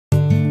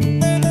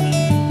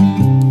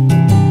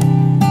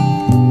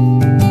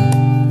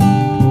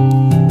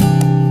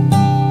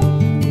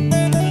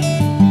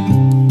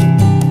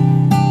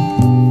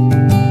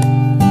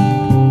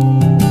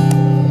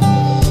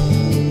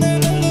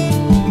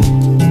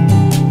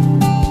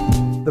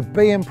The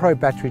BM Pro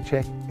Battery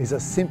Check is a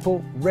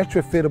simple,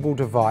 retrofittable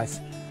device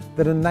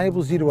that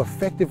enables you to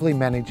effectively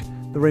manage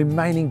the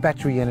remaining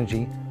battery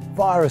energy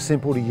via a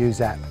simple to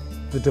use app.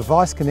 The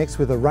device connects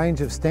with a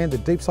range of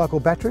standard deep cycle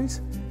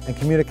batteries and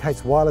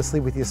communicates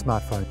wirelessly with your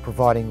smartphone,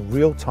 providing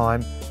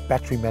real-time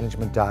battery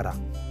management data.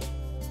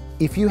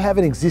 If you have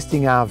an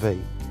existing RV,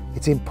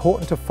 it's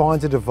important to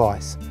find a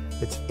device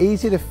that's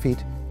easy to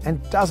fit and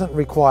doesn't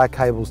require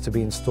cables to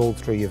be installed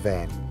through your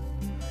van.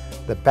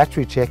 The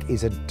Battery Check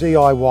is a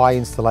DIY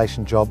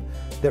installation job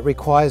that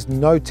requires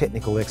no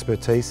technical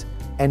expertise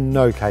and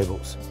no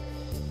cables.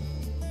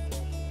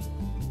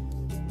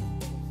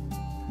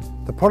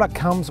 The product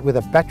comes with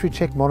a Battery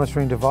Check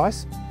monitoring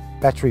device,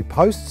 battery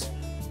posts,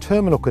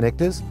 terminal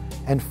connectors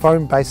and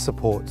phone-based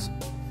supports.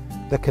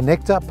 The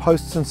connector,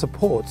 posts and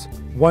supports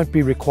won't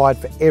be required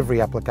for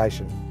every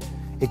application.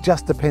 It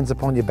just depends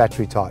upon your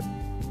battery type.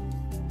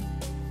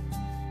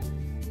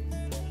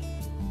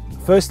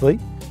 Firstly,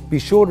 be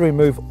sure to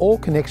remove all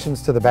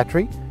connections to the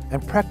battery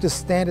and practice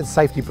standard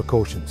safety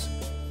precautions.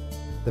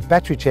 The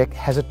Battery Check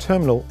has a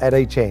terminal at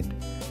each end.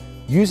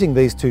 Using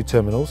these two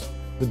terminals,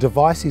 the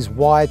device is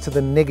wired to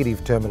the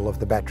negative terminal of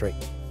the battery.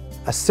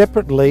 A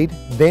separate lead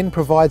then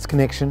provides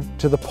connection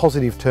to the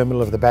positive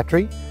terminal of the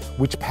battery,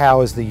 which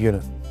powers the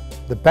unit.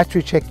 The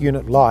Battery Check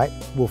unit light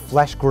will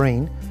flash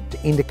green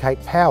to indicate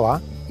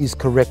power is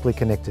correctly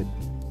connected.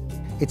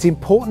 It's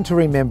important to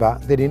remember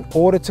that in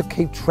order to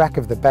keep track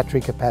of the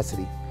battery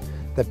capacity,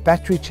 the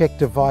Battery Check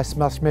device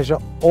must measure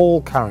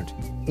all current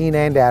in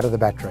and out of the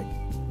battery.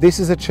 This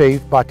is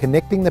achieved by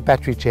connecting the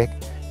Battery Check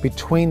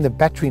between the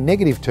battery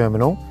negative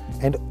terminal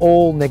and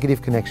all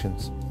negative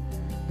connections.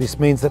 This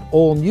means that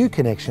all new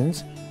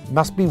connections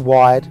must be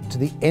wired to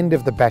the end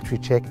of the Battery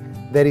Check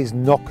that is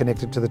not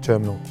connected to the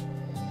terminal.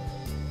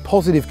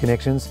 Positive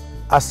connections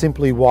are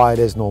simply wired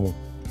as normal.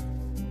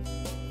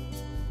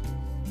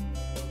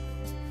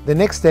 The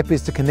next step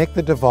is to connect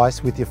the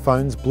device with your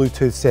phone's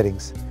Bluetooth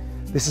settings.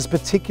 This is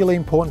particularly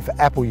important for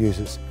Apple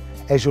users,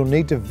 as you'll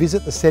need to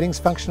visit the settings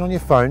function on your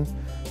phone,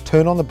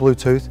 turn on the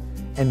Bluetooth,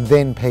 and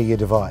then pair your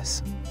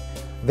device.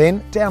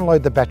 Then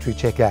download the Battery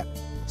Check app,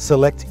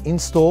 select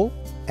Install,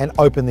 and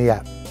open the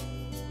app.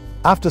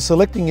 After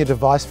selecting your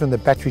device from the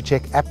Battery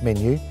Check app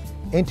menu,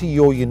 enter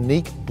your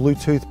unique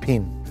Bluetooth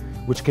PIN,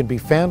 which can be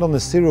found on the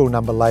serial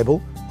number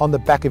label on the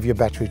back of your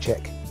Battery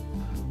Check.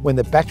 When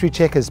the Battery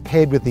Check is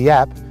paired with the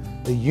app,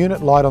 the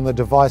unit light on the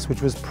device,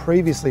 which was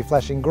previously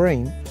flashing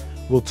green,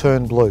 will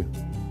turn blue.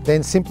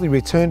 Then simply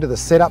return to the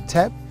Setup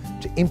tab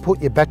to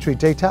input your battery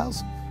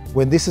details.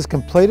 When this is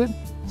completed,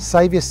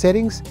 save your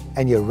settings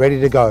and you're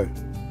ready to go.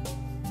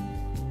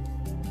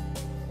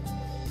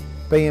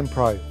 BM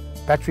Pro,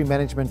 battery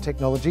management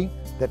technology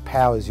that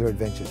powers your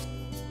adventures.